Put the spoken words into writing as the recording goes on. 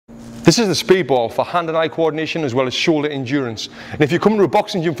This is the speed ball for hand and eye coordination as well as shoulder endurance. And if you come to a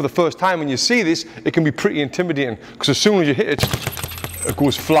boxing gym for the first time and you see this, it can be pretty intimidating, because as soon as you hit it, it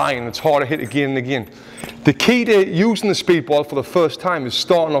goes flying. It's hard to hit again and again. The key to using the speed ball for the first time is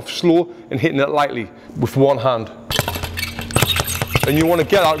starting off slow and hitting it lightly with one hand. And you want to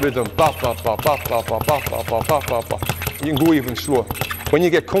get that rhythm. You can go even slower. When you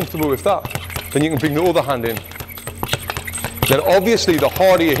get comfortable with that, then you can bring the other hand in. Then obviously the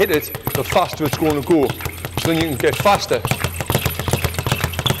harder you hit it, the faster it's going to go. So then you can get faster.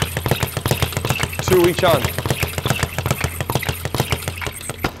 2 each hand.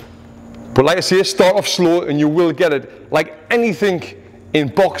 But like I say, start off slow and you will get it. Like anything in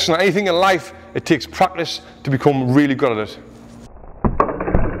boxing, anything in life, it takes practice to become really good at it.